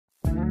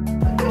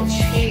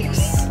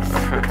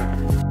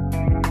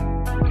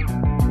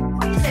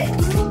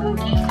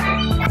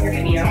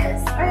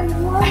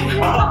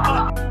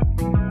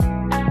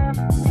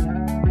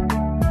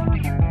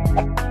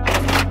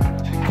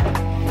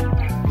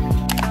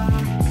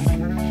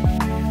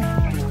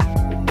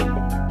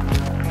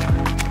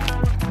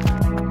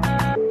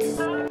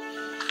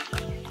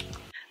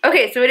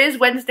Okay, so it is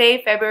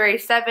Wednesday, February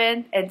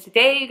 7th, and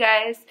today, you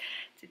guys,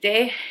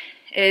 today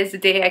is the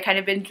day I kind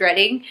of been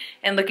dreading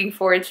and looking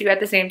forward to at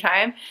the same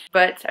time.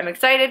 But I'm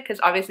excited because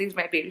obviously it's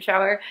my baby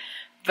shower,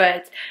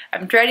 but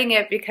I'm dreading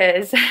it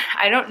because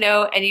I don't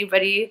know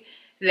anybody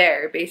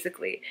there,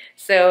 basically.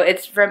 So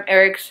it's from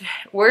Eric's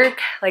work.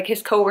 Like,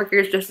 his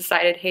co-workers just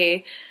decided,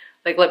 hey,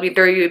 like, let me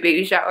throw you a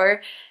baby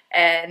shower.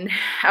 And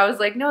I was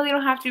like, no, they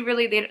don't have to,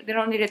 really. They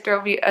don't need to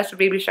throw us a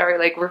baby shower.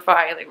 Like, we're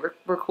fine. Like,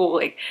 we're cool.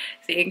 Like,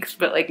 thanks,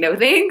 but like, no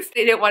thanks.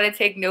 They didn't want to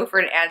take no for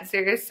an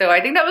answer. So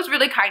I think that was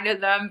really kind of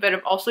them. But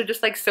I'm also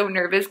just like so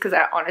nervous because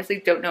I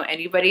honestly don't know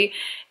anybody.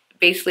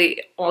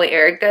 Basically, only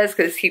Eric does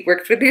because he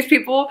works with these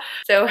people.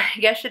 So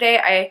yesterday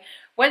I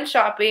went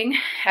shopping.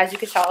 As you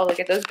can tell,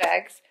 look at those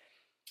bags.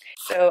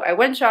 So I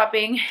went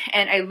shopping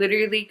and I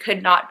literally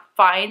could not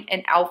find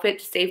an outfit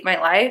to save my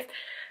life.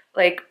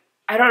 Like,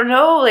 I don't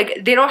know,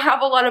 like, they don't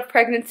have a lot of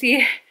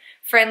pregnancy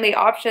friendly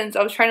options.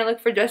 I was trying to look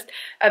for just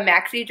a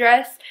maxi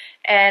dress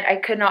and I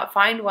could not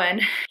find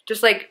one.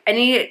 Just like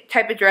any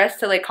type of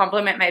dress to like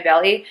complement my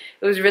belly.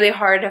 It was really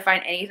hard to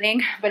find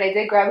anything, but I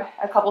did grab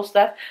a couple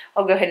stuff.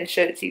 I'll go ahead and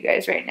show it to you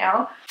guys right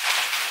now.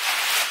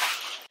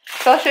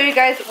 So I'll show you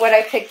guys what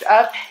I picked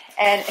up,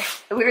 and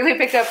I literally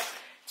picked up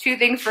two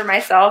things for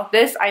myself.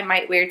 This I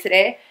might wear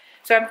today.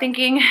 So I'm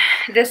thinking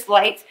this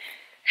light,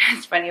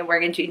 it's funny, I'm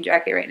wearing a jean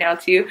jacket right now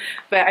too,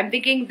 but I'm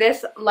thinking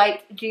this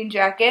light jean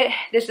jacket,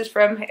 this is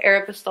from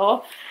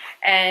Aeropostale,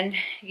 and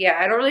yeah,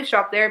 I don't really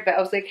shop there, but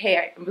I was like, hey,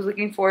 I was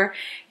looking for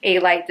a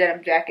light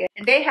denim jacket,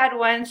 and they had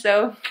one,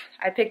 so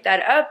I picked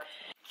that up.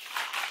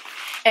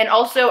 And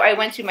also, I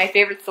went to my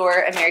favorite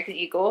store, American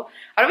Eagle.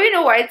 I don't even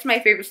know why it's my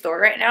favorite store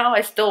right now.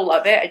 I still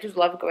love it. I just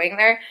love going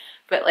there,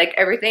 but like,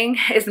 everything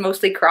is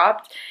mostly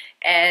cropped.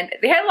 And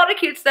they had a lot of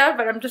cute stuff,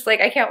 but I'm just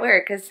like, I can't wear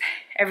it because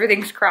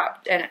everything's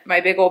cropped and my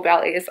big old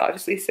belly is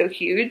obviously so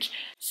huge.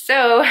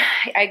 So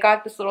I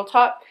got this little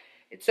top.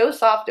 It's so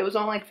soft. It was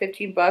only like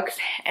 15 bucks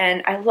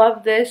and I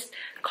love this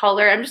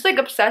color. I'm just like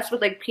obsessed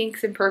with like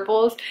pinks and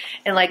purples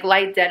and like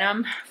light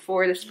denim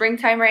for the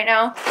springtime right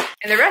now.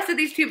 And the rest of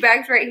these two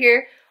bags right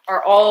here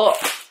are all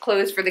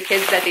clothes for the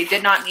kids that they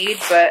did not need,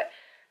 but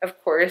of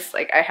course,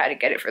 like, I had to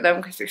get it for them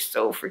because they're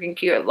so freaking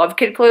cute. I love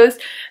kid clothes.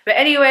 But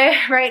anyway,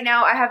 right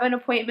now I have an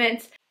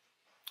appointment.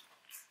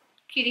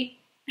 Kitty.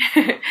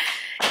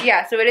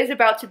 Yeah, so it is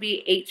about to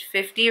be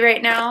 8:50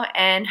 right now,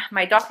 and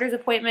my doctor's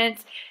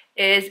appointment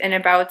is in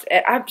about,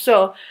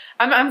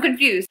 I'm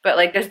confused, but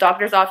like, this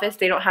doctor's office,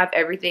 they don't have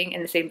everything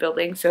in the same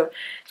building, so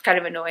it's kind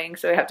of annoying.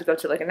 So I have to go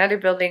to like another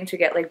building to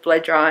get like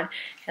blood drawn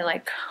and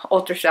like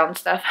ultrasound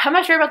stuff. I'm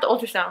not sure about the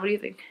ultrasound. What do you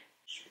think?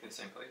 Should be the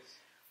same place.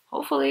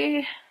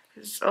 Hopefully.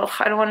 So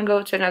I don't want to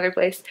go to another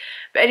place.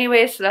 But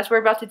anyways, so that's what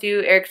we're about to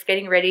do. Eric's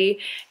getting ready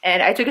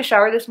and I took a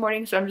shower this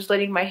morning, so I'm just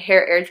letting my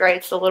hair air dry.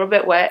 It's a little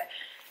bit wet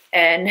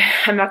and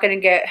I'm not going to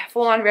get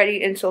full on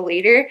ready until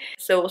later.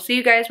 So we'll see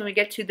you guys when we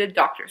get to the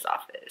doctor's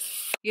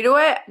office. You know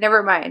what?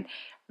 Never mind.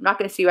 I'm not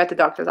going to see you at the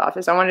doctor's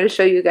office. I wanted to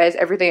show you guys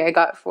everything I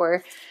got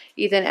for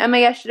Ethan and Emma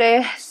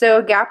yesterday.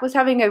 So Gap was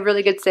having a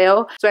really good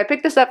sale. So I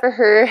picked this up for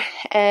her,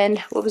 and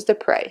what was the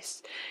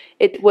price?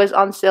 It was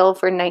on sale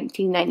for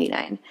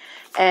 $19.99.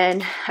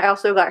 And I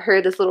also got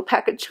her this little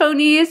pack of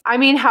chonies. I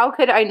mean, how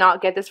could I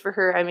not get this for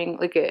her? I mean,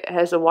 look, it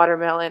has a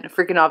watermelon, a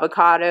freaking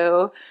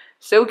avocado.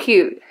 So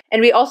cute.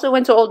 And we also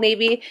went to Old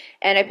Navy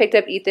and I picked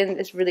up Ethan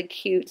this really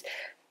cute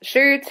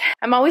shirt.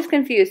 I'm always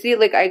confused. See,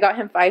 like, I got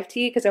him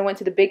 5T because I went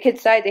to the big kid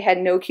side. They had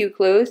no cute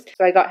clothes.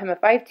 So I got him a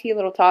 5T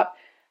little top.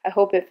 I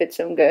hope it fits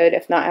him good.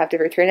 If not, I have to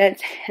return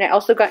it. And I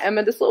also got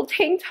Emma this little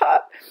tank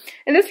top.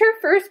 And this is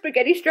her first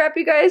spaghetti strap,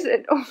 you guys.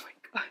 And oh my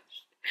gosh.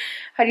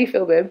 How do you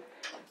feel, babe?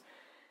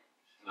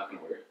 I'm not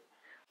gonna wear it.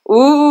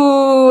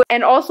 Ooh.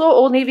 And also,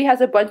 Old Navy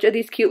has a bunch of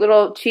these cute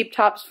little cheap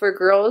tops for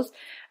girls.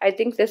 I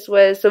think this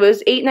was, so it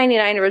was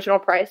 $8.99 original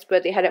price,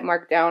 but they had it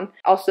marked down.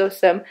 Also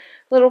some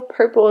little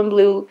purple and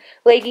blue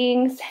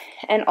leggings,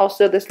 and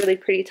also this really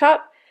pretty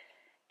top,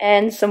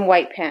 and some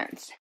white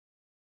pants.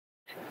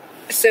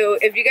 So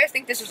if you guys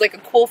think this was like a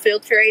cool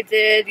filter I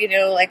did, you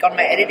know, like on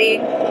my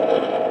editing,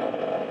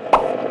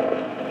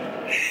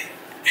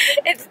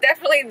 it's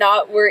definitely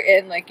not. We're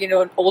in like, you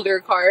know, an older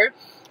car.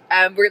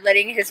 We're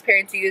letting his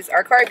parents use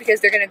our car because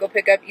they're gonna go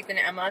pick up Ethan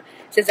and Emma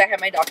since I have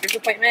my doctor's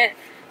appointment.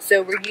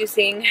 So we're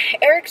using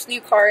Eric's new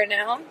car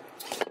now.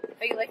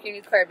 How you like your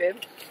new car, babe?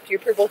 Your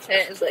purple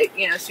tint is like,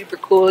 you know, super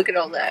cool. Look at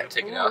all that.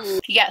 Take it off.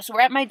 Yeah, so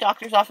we're at my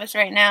doctor's office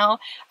right now.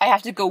 I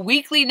have to go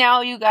weekly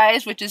now, you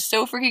guys, which is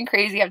so freaking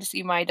crazy. I have to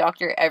see my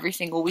doctor every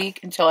single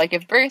week until I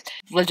give birth.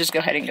 Let's just go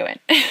ahead and go in.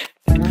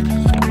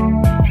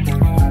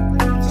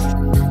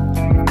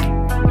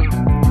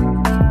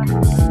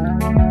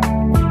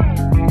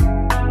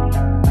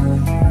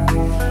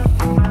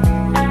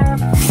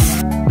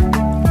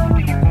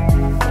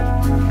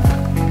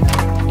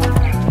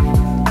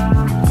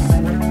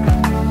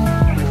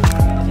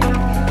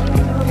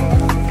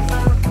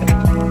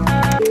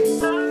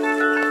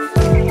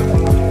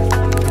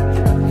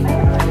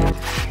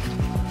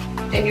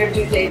 And your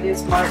due date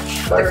is March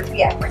 3rd?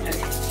 Yeah, March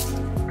 3rd.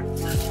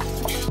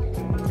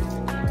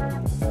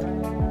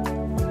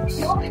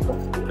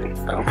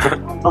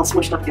 all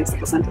smushed up against the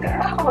placenta.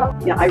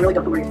 Yeah, I really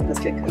don't know where you put this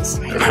kid because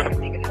I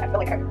feel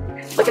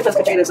like look at those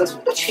potatoes, those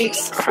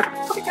cheeks.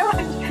 Oh my god.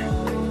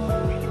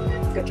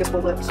 Got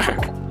kissable lips.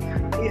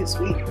 He is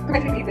sweet.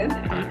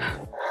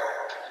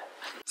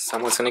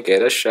 Someone's gonna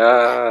get a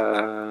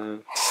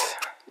shot.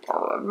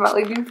 Oh, I'm not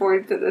looking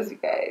forward to this, you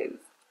guys.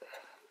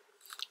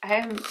 I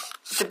am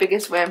the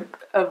biggest wimp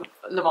of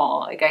them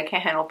all. Like, I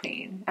can't handle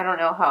pain. I don't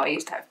know how I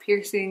used to have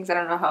piercings. I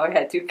don't know how I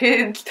had 2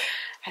 kids.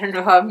 I don't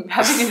know how I'm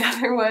having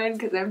another one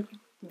because I'm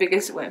the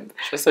biggest wimp.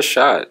 Just a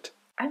shot.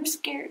 I'm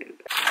scared.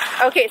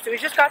 Okay, so we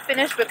just got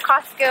finished with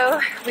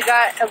Costco. We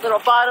got a little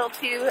bottle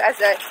too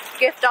as a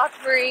gift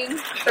offering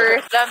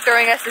for them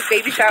throwing us this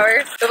baby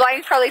shower. The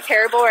lighting's probably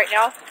terrible right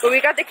now, but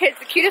we got the kids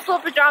the cutest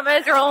little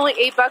pajamas. They're only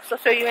 $8. I'll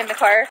show you in the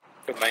car.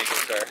 Put mine in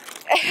the car.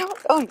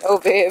 Oh no,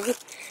 babe.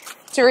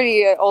 It's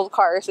already an old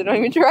car, so don't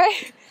even try.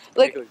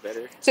 Look,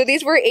 so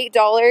these were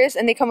 $8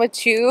 and they come with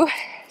two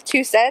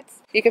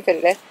sets. You can fit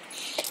it in.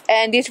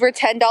 And these were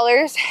 $10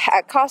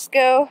 at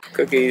Costco.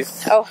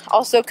 Cookies. Oh,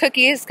 also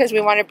cookies because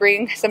we want to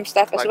bring some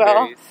stuff as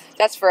well.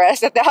 That's for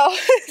us at the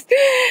house.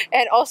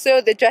 And also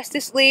the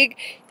Justice League.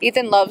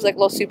 Ethan loves like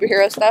little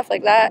superhero stuff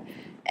like that.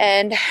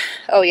 And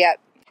oh yeah.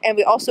 And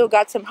we also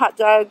got some hot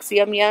dogs.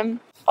 Yum yum.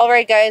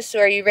 Alright guys, so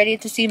are you ready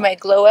to see my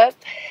glow up?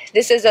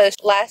 This is a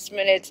last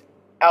minute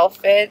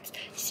outfit,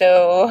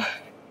 so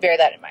bear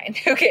that in mind.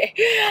 Okay.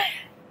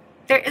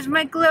 There is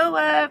my glow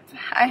up.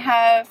 I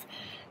have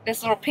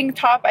this little pink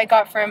top I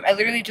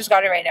literally just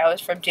got it right now. It's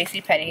from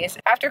JCPenney's.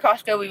 After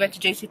Costco, we went to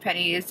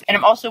JCPenney's. And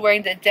I'm also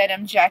wearing the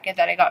denim jacket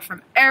that I got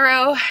from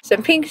Arrow.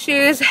 Some pink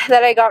shoes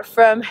that I got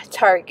from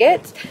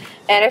Target.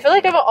 And I feel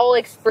like I'm all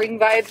like spring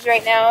vibes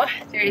right now.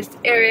 There's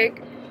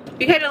Eric.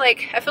 We kind of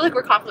like, I feel like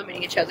we're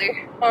complimenting each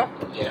other. Huh?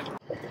 Yeah.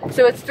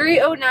 So it's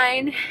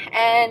 3:09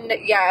 and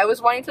yeah, I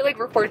was wanting to like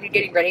record me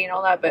getting ready and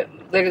all that, but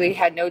literally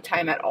had no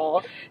time at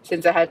all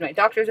since I had my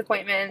doctor's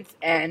appointments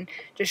and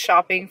just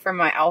shopping for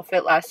my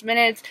outfit last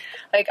minute.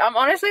 Like, I'm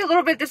honestly a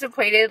little bit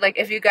disappointed. Like,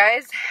 if you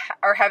guys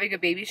are having a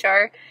baby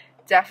shower,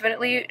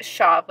 definitely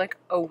shop like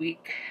a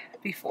week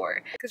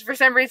before, because for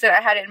some reason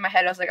I had it in my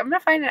head. I was like, I'm gonna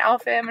find an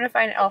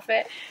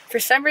outfit. For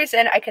some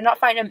reason I cannot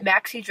find a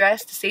maxi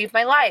dress to save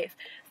my life.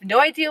 No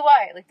idea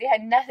why. Like, they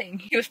had nothing.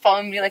 He was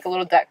following me like a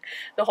little duck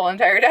the whole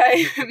entire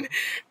time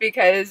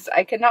because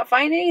I could not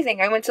find anything.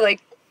 I went to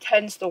like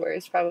 10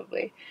 stores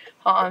probably.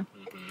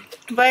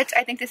 But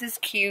I think this is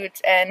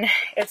cute and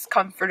it's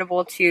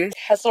comfortable too. It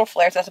has little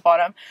flares at the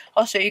bottom.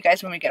 I'll show you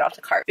guys when we get off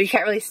the car. But you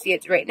can't really see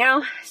it right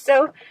now.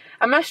 So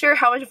I'm not sure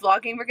how much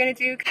vlogging we're gonna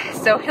do.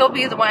 So he'll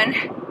be the one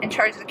in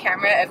charge of the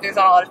camera. If there's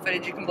not a lot of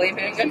footage, you can blame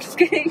him. I'm just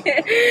kidding.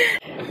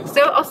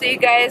 So I'll see you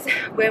guys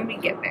when we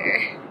get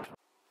there.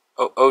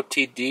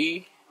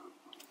 OOTD.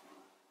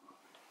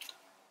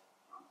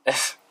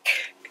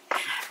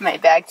 My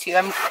bag too.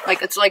 I'm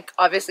like, it's like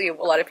obviously a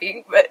lot of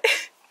pink, but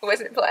it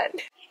wasn't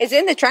planned. Is it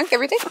in the trunk,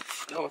 everything?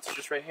 No, it's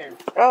just right here.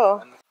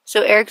 Oh.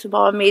 So Eric's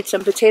mom made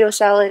some potato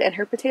salad, and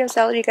her potato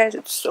salad, you guys,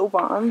 it's so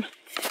bomb.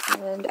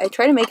 And I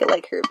try to make it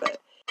like her, but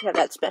we have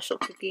that special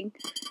cooking.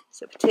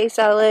 So potato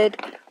salad,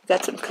 we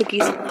got some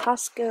cookies from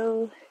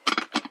Costco,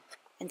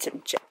 and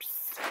some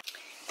chips.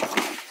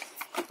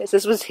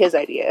 This was his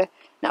idea,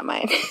 not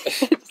mine.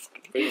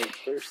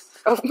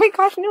 Oh my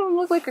gosh, no, I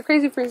look like a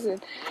crazy person.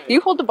 Right. You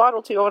hold the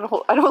bottle too.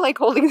 I don't like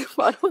holding the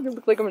bottle. I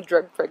look like I'm a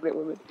drug pregnant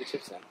woman. The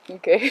chips then.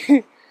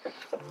 Okay.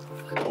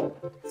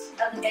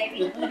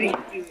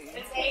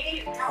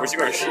 Where's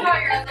your shoe?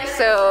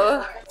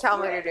 So, tell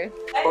me what you're doing.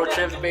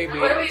 Portrait of the baby.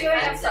 What are we doing?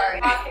 I'm sorry.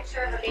 A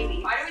picture of the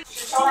baby.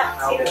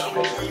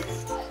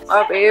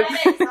 Oh, babe.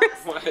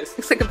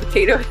 Looks like a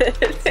potato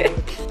head.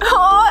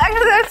 Oh,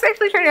 that's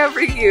actually turning out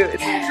pretty cute.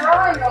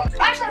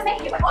 Actually,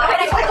 thank you.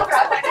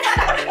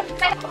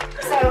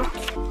 So,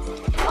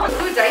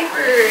 ooh,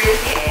 diapers.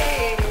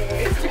 Yay.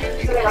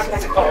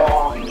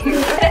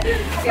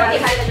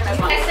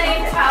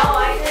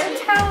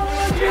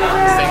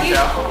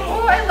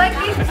 Oh, I like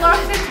these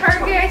blocks at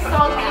Target. I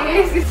saw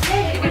these.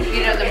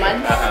 You know the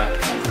month?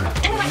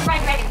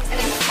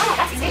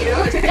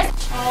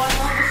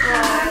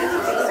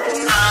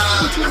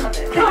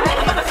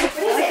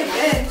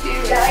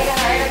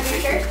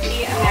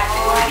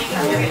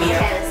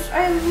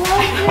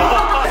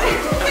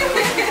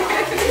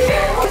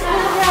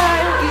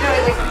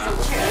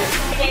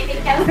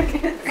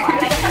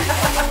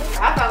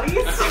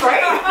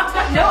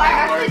 No, I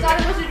actually thought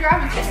it was a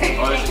giraffe.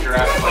 Oh, it's a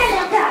giraffe.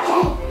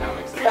 That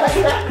makes sense.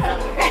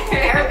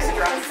 Eric's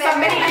drunk.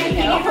 Somebody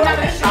needs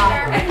another shot.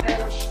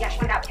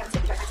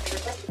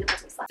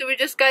 So we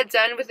just got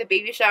done with the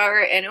baby shower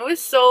and it was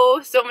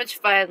so much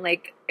fun.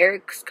 Like,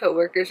 Eric's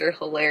coworkers are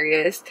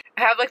hilarious.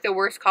 I have like the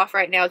worst cough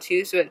right now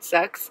too, so it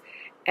sucks.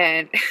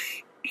 And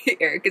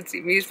Eric can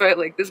see me, he's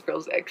probably like, this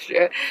girl's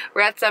extra.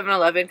 We're at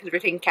 7-Eleven because we're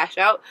taking cash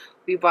out.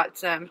 We bought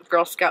some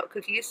Girl Scout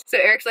cookies. So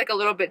Eric's like a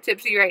little bit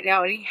tipsy right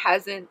now and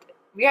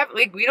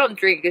we don't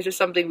drink. It's just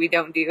something we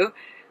don't do.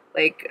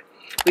 Like,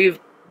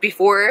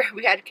 before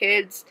we had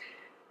kids,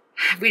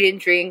 we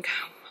didn't drink.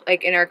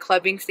 Like, in our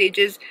clubbing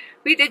stages,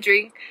 we did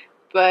drink,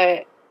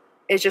 but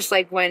It's just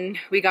like when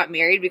we got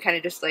married, we kind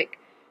of just like,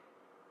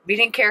 we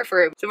didn't care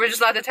for it. So we're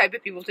just not the type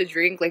of people to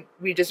drink. Like,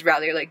 we just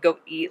rather like go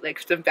eat like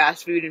some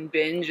fast food and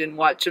binge and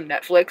watch some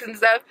Netflix and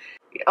stuff.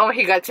 Oh,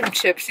 he got some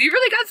chips. You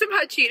really got some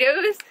hot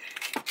Cheetos?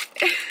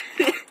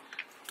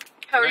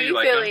 How are you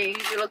feeling,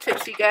 you little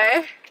tipsy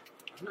guy?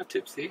 I'm not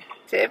tipsy.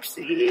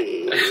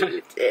 Tipsy.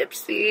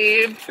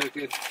 Tipsy. So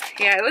good.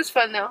 Yeah, it was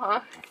fun though,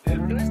 huh? Yeah.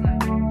 It was nice.